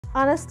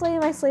Honestly,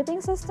 my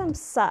sleeping system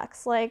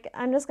sucks. Like,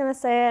 I'm just gonna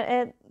say it,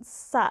 it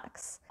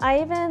sucks.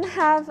 I even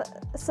have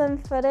some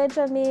footage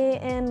of me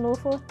in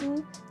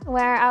Lofoten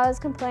where I was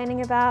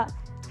complaining about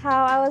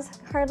how I was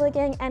hardly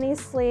getting any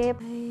sleep.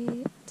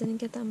 I didn't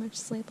get that much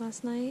sleep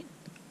last night.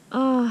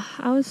 Oh,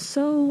 I was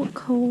so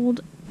cold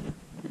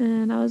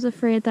and I was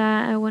afraid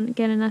that I wouldn't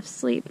get enough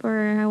sleep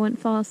or I wouldn't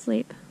fall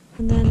asleep.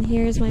 And then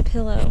here's my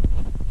pillow.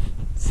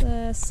 It's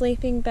a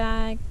sleeping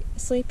bag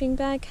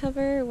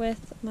cover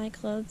with my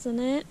clothes in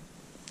it.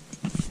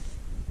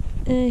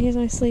 And here's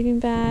my sleeping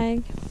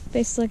bag.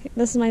 Basically,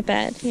 this is my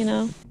bed, you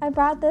know. I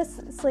brought this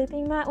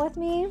sleeping mat with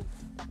me,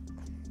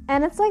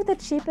 and it's like the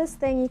cheapest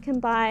thing you can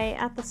buy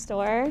at the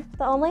store.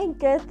 The only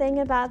good thing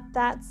about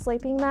that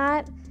sleeping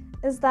mat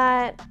is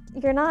that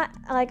you're not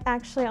like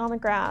actually on the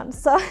ground.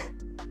 So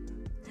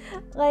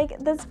like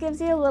this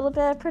gives you a little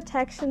bit of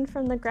protection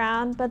from the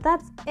ground, but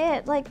that's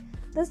it. Like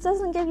this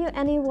doesn't give you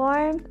any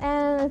warmth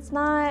and it's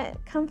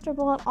not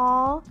comfortable at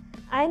all.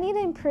 I need to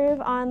improve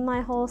on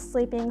my whole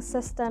sleeping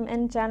system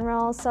in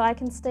general so I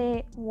can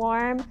stay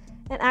warm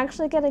and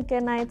actually get a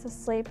good night to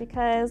sleep,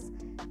 because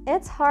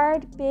it's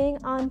hard being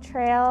on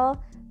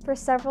trail for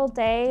several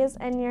days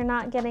and you're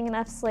not getting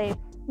enough sleep.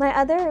 My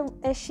other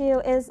issue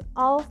is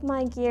all of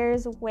my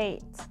gear's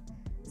weight.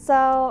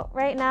 So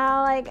right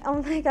now, like,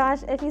 oh my gosh,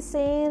 if you've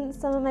seen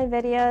some of my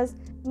videos,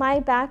 my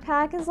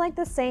backpack is like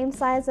the same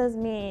size as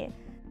me.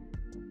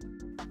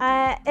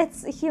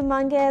 It's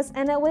humongous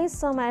and it weighs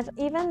so much.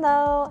 Even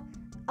though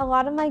a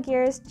lot of my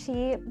gear is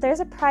cheap, there's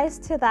a price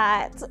to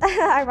that,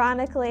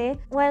 ironically.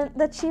 When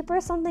the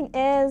cheaper something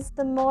is,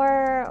 the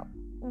more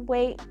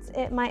weight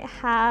it might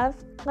have.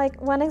 Like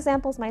one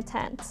example is my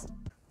tent.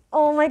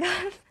 Oh my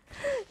god,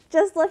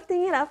 just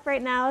lifting it up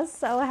right now is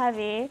so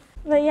heavy.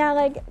 But yeah,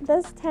 like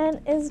this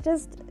tent is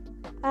just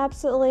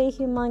absolutely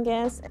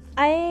humongous.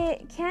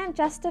 I can't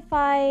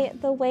justify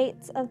the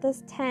weight of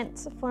this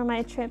tent for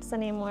my trips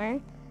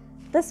anymore.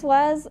 This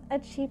was a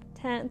cheap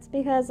tent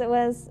because it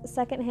was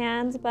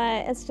secondhand,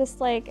 but it's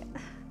just like,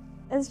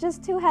 it's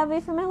just too heavy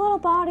for my little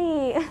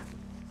body.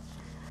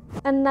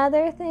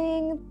 Another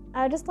thing,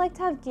 I would just like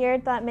to have gear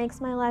that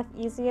makes my life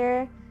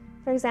easier.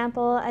 For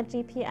example, a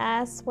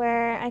GPS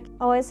where I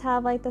always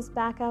have like this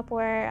backup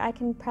where I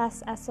can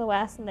press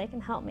SOS and they can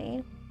help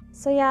me.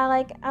 So yeah,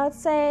 like I would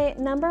say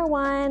number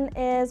 1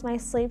 is my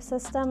sleep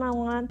system. I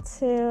want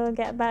to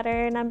get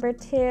better. Number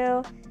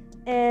 2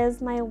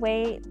 is my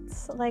weight.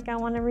 Like I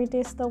want to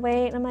reduce the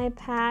weight in my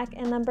pack.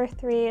 And number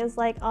 3 is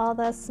like all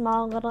the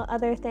small little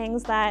other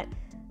things that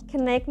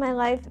can make my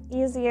life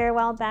easier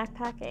while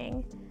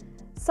backpacking.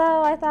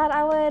 So I thought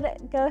I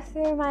would go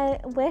through my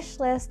wish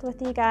list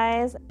with you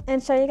guys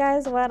and show you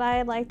guys what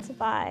I'd like to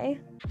buy.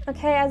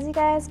 Okay, as you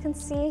guys can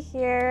see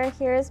here,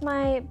 here's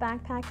my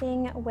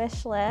backpacking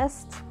wish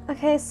list.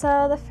 Okay,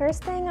 so the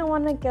first thing I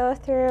want to go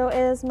through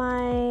is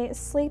my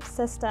sleep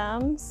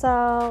system.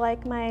 So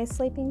like my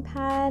sleeping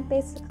pad,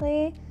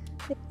 basically.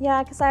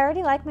 Yeah, because I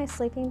already like my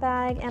sleeping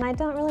bag and I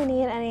don't really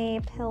need any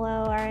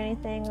pillow or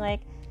anything.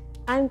 Like,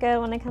 I'm good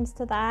when it comes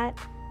to that.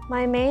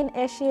 My main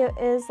issue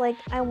is like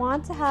I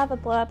want to have a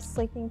blow-up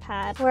sleeping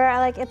pad where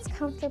like it's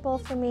comfortable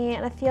for me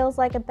and it feels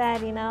like a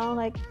bed, you know?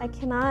 Like I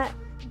cannot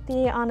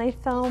be on a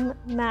foam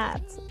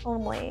mat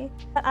only.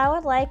 What I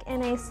would like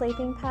in a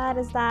sleeping pad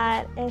is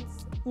that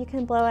you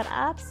can blow it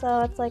up, so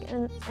it's like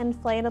an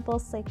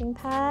inflatable sleeping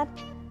pad.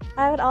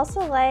 I would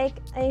also like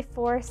a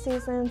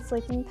 4-season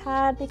sleeping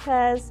pad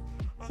because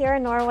here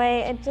in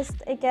Norway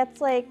it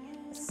gets like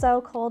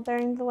so cold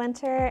during the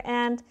winter,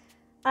 and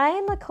I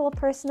am a cold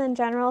person in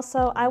general,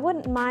 so I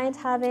wouldn't mind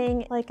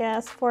having like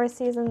a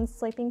 4-season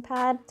sleeping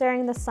pad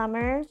during the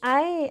summer.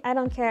 I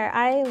don't care.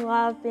 I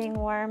love being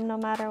warm no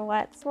matter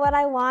what. So what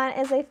I want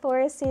is a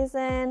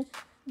 4-season,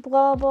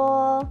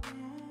 blowable,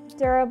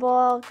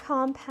 durable,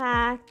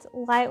 compact,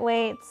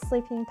 lightweight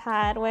sleeping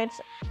pad, which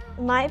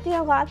might be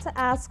a lot to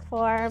ask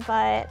for,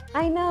 but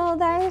I know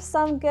there are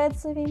some good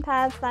sleeping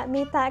pads that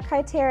meet that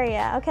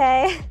criteria,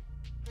 okay?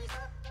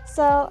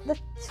 So the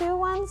 2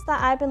 ones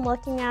that I've been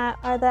looking at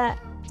are the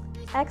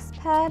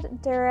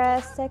Xped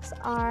Dura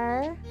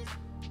 6R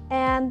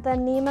and the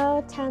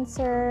Nemo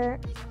Tensor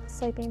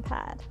sleeping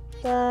pad.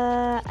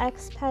 The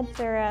Xped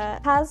Dura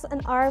has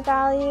an R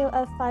value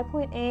of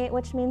 5.8,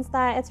 which means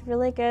that it's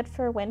really good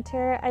for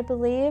winter. I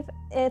believe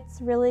it's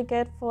really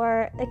good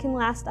it can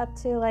last up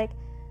to like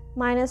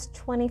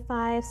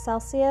 -25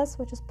 Celsius,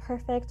 which is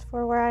perfect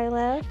for where I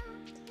live.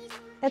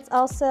 It's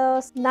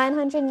also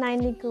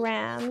 990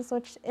 grams,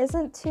 which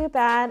isn't too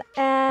bad.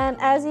 And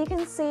as you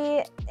can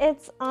see,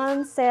 it's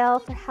on sale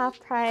for half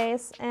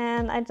price.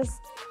 And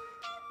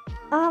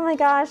oh my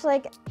gosh,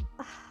 like,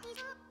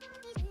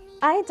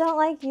 I don't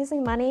like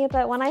using money,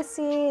 but when I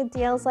see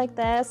deals like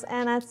this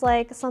and it's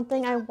like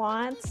something I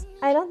want,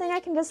 I don't think I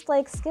can just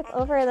like skip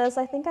over this.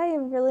 I think I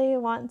really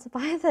want to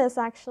buy this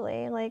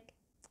actually. Like,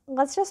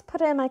 let's just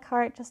put it in my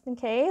cart just in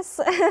case.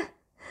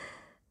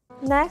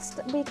 Next,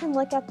 we can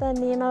look at the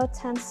Nemo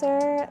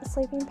Tensor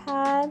sleeping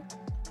pad.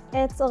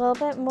 It's a little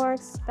bit more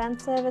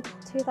expensive. It's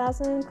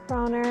 2,000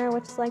 kroner,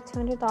 which is like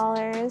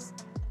 $200.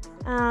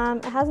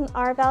 It has an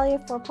R value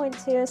of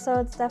 4.2, so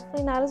it's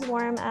definitely not as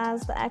warm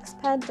as the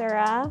Exped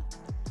Dura.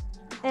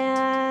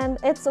 And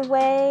it's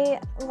way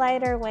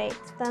lighter weight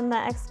than the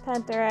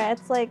Exped Dura.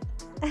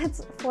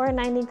 It's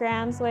 490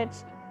 grams, which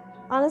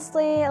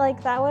honestly,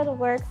 like, that would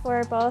work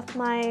for both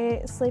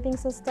my sleeping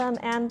system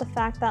and the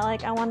fact that,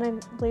 like, I want to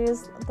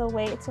lose the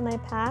weight to my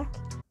pack.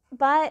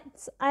 But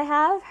I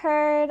have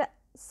heard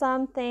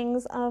some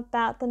things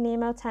about the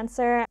Nemo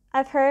Tensor.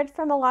 I've heard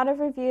from a lot of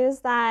reviews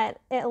that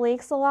it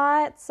leaks a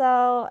lot,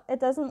 so it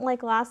doesn't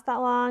like last that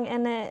long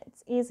and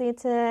it's easy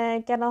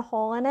to get a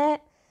hole in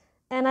it.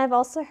 And I've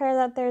also heard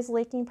that there's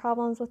leaking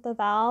problems with the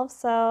valve,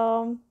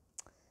 so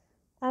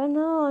I don't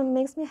know, it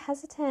makes me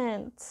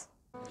hesitant.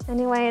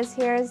 Anyways,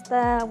 here's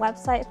the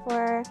website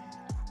for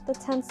the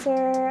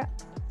Tensor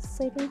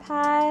sleeping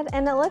pad,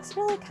 and it looks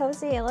really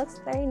cozy. It looks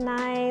very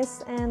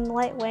nice and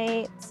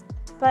lightweight.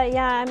 But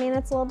yeah, I mean,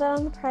 it's a little bit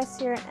on the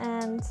pricier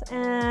end,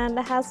 and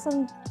it has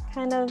some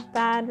kind of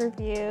bad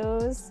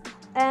reviews.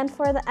 And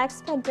for the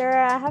Exped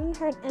Dura, I haven't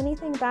heard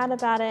anything bad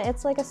about it.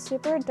 It's like a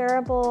super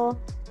durable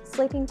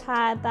sleeping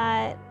pad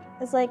that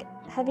is like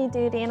heavy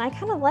duty, and I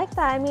kind of like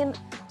that. I mean,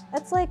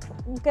 it's like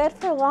good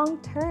for long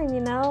term,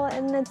 you know,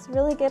 and it's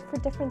really good for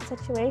different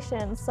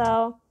situations.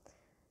 So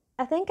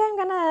I think I'm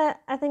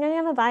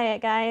gonna buy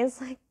it,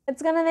 guys. Like,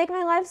 it's gonna make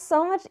my life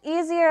so much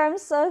easier. I'm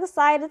so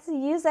excited to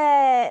use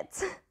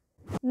it.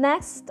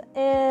 Next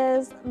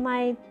is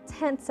my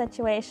tent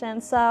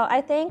situation. So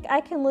I think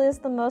I can lose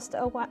the most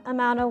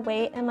amount of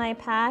weight in my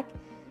pack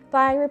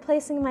by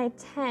replacing my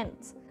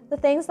tent. The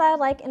things that I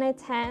like in a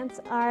tent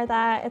are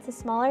that it's a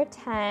smaller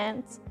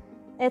tent,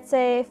 it's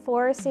a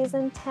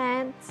 4-season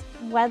tent,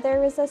 weather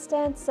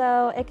resistant,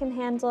 so it can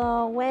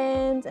handle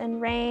wind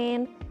and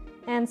rain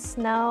and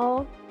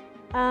snow.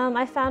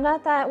 I found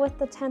out that with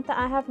the tent that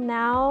I have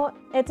now,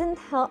 it didn't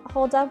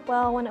hold up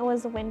well when it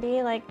was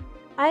windy. Like,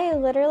 I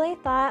literally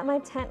thought my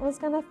tent was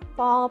gonna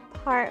fall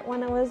apart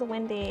when it was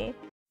windy.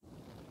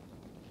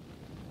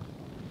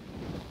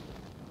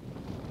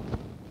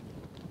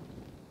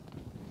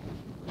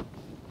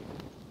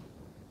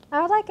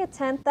 I would like a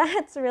tent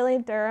that's really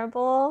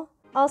durable.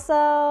 Also,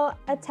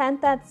 a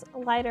tent that's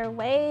lighter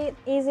weight,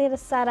 easy to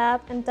set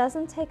up, and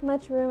doesn't take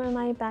much room in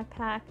my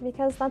backpack,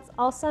 because that's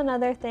also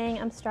another thing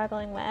I'm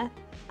struggling with.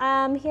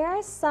 Here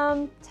are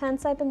some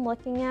tents I've been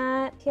looking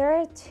at. Here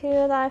are 2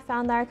 that I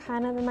found that are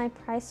kind of in my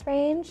price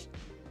range.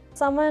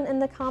 Someone in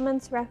the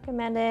comments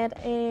recommended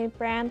a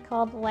brand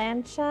called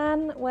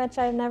Lanshan, which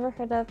I've never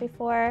heard of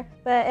before,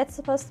 but it's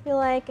supposed to be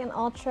like an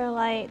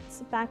ultralight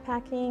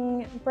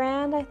backpacking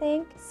brand, I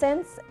think.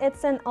 Since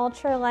it's an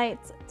ultralight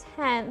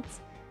tent,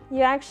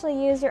 you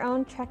actually use your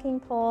own trekking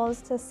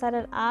poles to set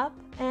it up,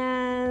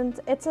 and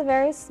it's a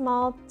very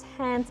small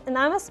tent, and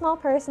I'm a small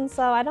person,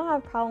 so I don't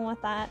have a problem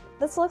with that.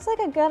 This looks like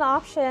a good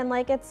option.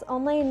 Like, it's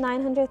only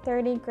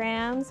 930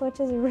 grams, which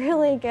is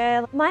really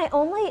good. My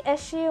only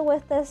issue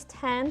with this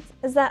tent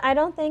is that I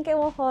don't think it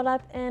will hold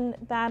up in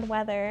bad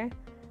weather.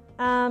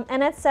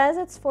 And it says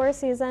it's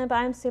 4-season, but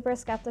I'm super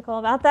skeptical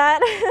about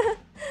that.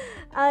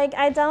 Like,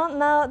 I don't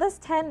know. This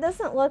tent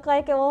doesn't look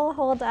like it will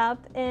hold up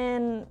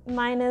in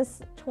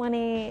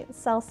 -20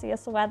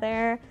 Celsius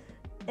weather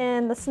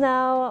in the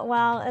snow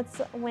while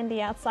it's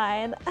windy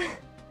outside.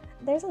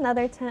 There's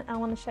another tent I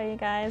want to show you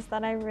guys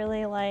that I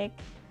really like.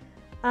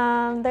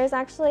 There's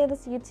actually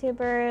this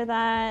YouTuber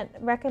that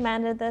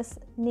recommended this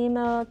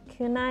Nemo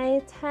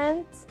Kunai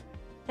tent.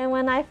 And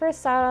when I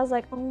first saw it, I was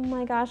like, oh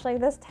my gosh, like,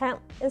 this tent,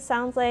 it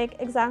sounds like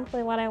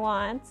exactly what I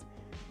want.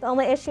 The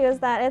only issue is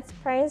that it's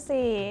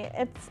pricey.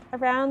 It's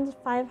around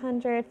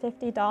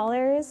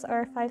 $550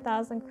 or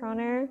 5,000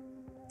 kroner.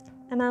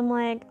 And I'm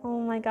like, oh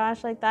my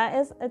gosh, like,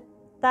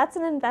 that's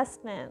an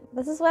investment.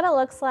 This is what it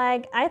looks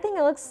like. I think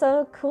it looks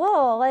so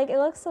cool. Like, it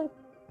looks so,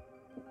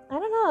 I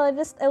don't know,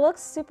 it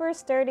looks super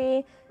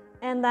sturdy,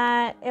 and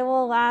that it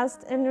will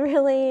last in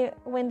really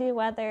windy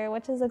weather,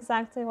 which is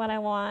exactly what I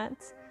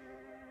want.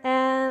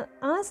 And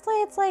honestly,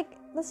 it's like,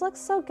 this looks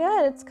so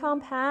good. It's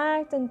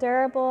compact and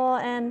durable,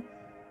 and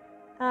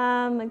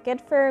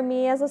good for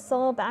me as a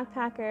solo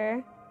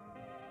backpacker.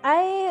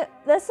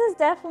 This is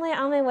definitely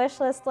on my wish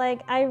list.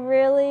 Like, I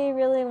really,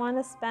 really want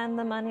to spend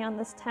the money on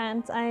this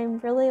tent. I'm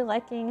really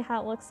liking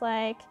how it looks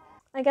like.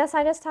 I guess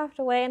I just have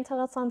to wait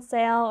until it's on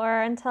sale,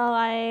 or until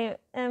I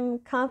am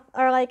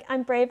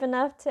I'm brave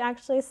enough to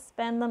actually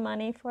spend the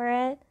money for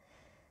it.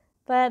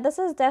 But this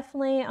is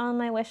definitely on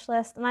my wish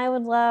list, and I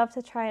would love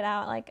to try it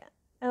out. Like,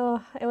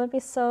 oh, it would be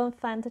so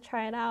fun to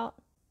try it out.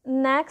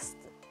 Next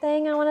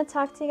thing I want to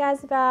talk to you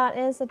guys about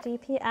is the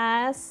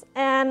GPS.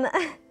 And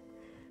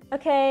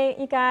okay,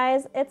 you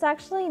guys, it's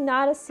actually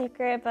not a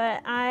secret,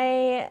 but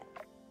I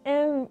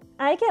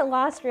get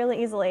lost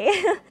really easily.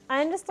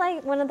 I'm just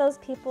like one of those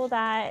people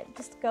that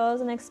just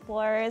goes and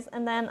explores,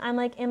 and then I'm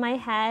like in my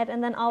head,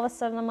 and then all of a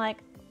sudden I'm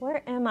like,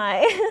 where am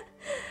I?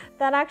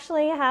 That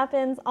actually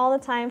happens all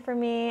the time for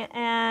me,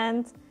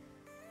 and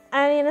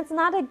I mean, it's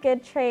not a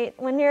good trait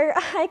when you're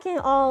hiking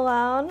all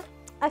alone.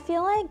 I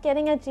feel like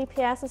getting a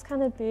GPS is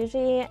kind of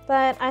bougie,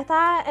 but I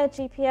thought a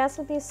GPS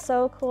would be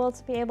so cool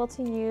to be able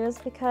to use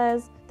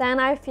because then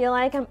I feel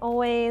like I'm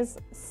always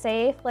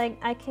safe. Like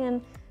I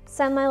can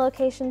send my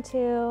location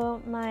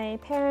to my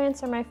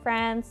parents or my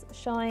friends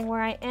showing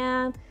where I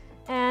am.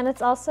 And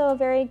it's also a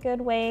very good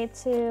way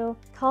to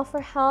call for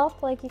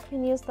help. Like you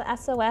can use the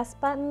SOS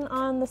button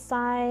on the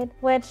side,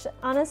 which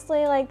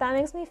honestly, like that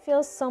makes me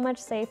feel so much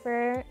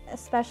safer,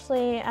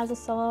 especially as a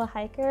solo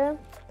hiker.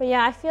 But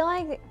yeah, I feel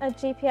like a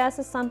GPS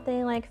is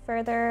something like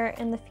further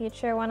in the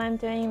future when I'm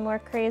doing more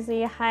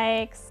crazy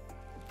hikes.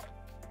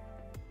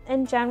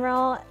 In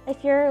general,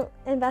 if you're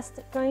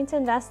going to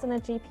invest in a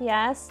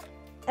GPS,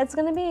 it's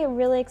going to be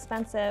really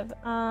expensive.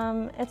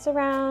 It's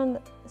around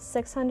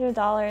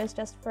 $600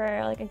 just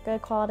for like a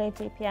good quality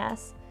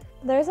GPS.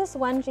 There's this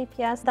one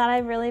GPS that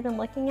I've really been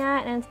looking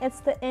at, and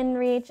it's the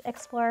inReach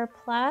Explorer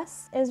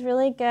Plus. It's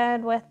really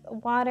good with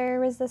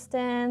water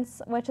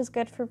resistance, which is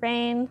good for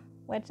rain,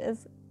 which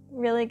is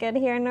really good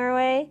here in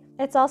Norway.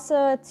 It's also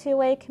a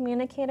two-way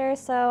communicator,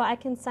 so I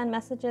can send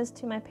messages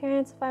to my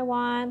parents if I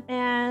want.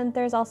 And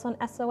there's also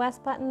an SOS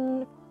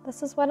button.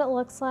 This is what it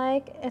looks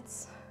like.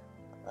 It's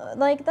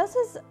like, this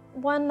is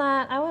one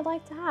that I would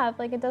like to have.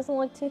 Like, it doesn't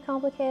look too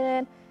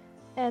complicated.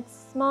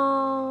 It's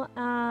small.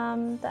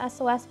 The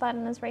SOS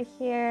button is right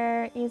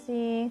here,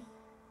 easy.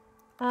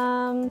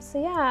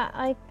 So yeah,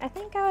 I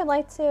think I would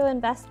like to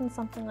invest in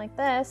something like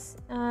this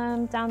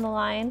down the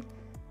line.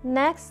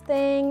 Next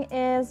thing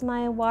is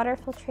my water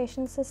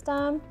filtration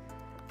system.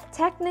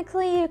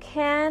 Technically, you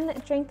can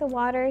drink the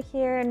water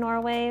here in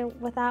Norway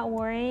without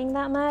worrying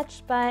that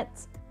much, but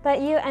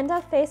you end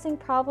up facing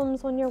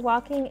problems when you're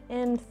walking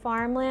in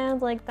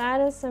farmland. Like, that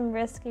is some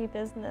risky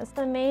business.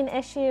 The main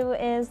issue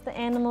is the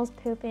animals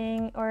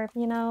pooping or,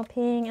 you know,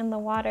 peeing in the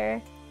water.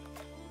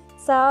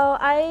 So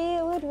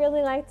I would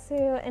really like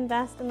to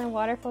invest in a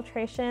water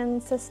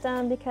filtration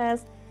system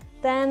because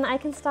then I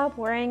can stop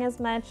worrying as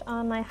much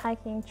on my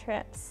hiking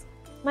trips.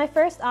 My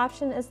first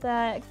option is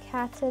the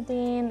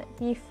Katadyn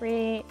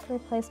Be-Free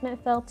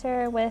replacement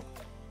filter with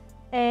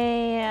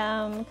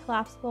a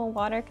collapsible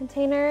water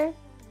container.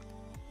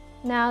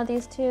 Now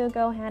these two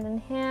go hand in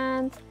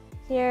hand.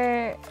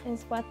 Here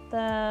is what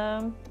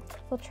the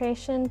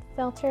filtration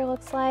filter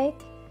looks like.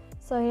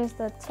 So here's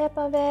the tip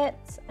of it,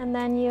 and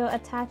then you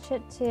attach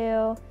it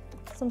to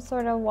some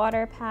sort of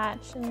water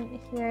patch, and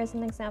here's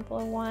an example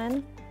of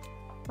one,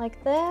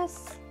 like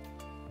this.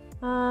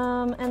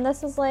 And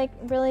this is like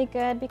really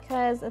good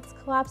because it's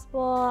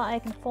collapsible, I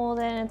can fold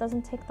it, and it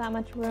doesn't take that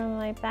much room in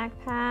my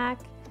backpack.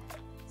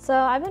 So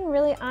I've been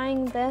really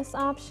eyeing this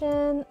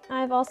option.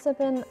 I've also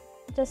been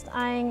just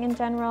eyeing in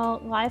general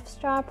life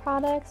straw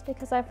products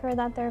because I've heard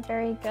that they're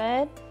very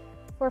good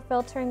for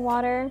filtering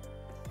water.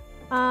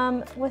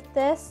 With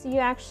this, you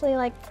actually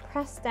like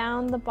press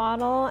down the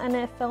bottle and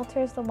it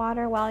filters the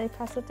water while you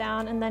press it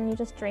down, and then you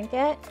just drink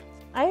it.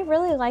 I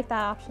really like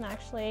that option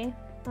actually.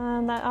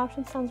 That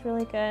option sounds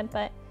really good,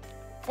 but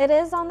it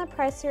is on the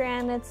pricier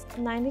end. It's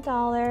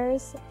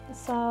 $90,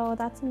 so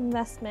that's an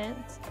investment.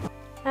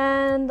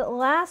 And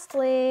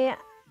lastly,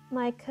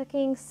 my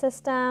cooking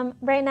system.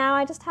 Right now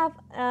I just have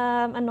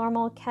a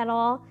normal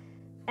kettle,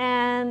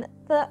 and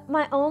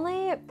my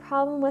only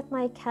problem with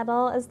my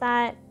kettle is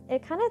that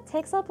it kind of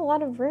takes up a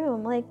lot of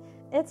room. Like,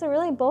 it's a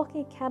really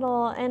bulky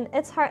kettle and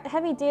it's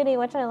heavy duty,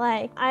 which I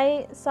like.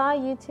 I saw a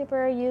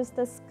YouTuber use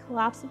this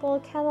collapsible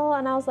kettle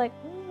and I was like,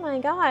 oh my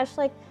gosh,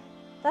 like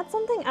that's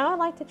something I would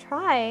like to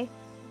try.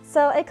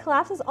 So it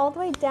collapses all the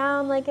way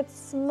down, like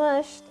it's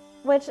smushed,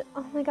 which,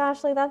 oh my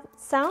gosh, like that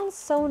sounds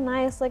so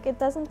nice. Like, it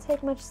doesn't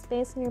take much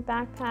space in your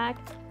backpack,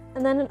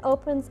 and then it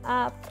opens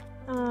up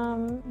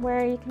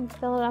where you can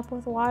fill it up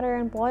with water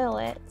and boil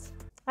it.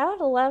 I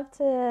would love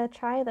to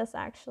try this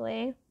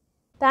actually.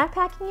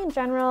 Backpacking in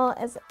general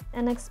is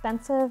an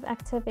expensive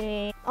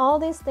activity. All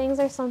these things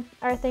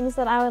are things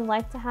that I would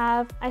like to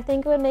have. I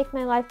think it would make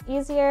my life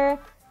easier.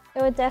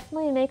 It would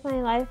definitely make my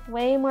life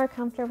way more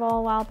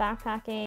comfortable while backpacking.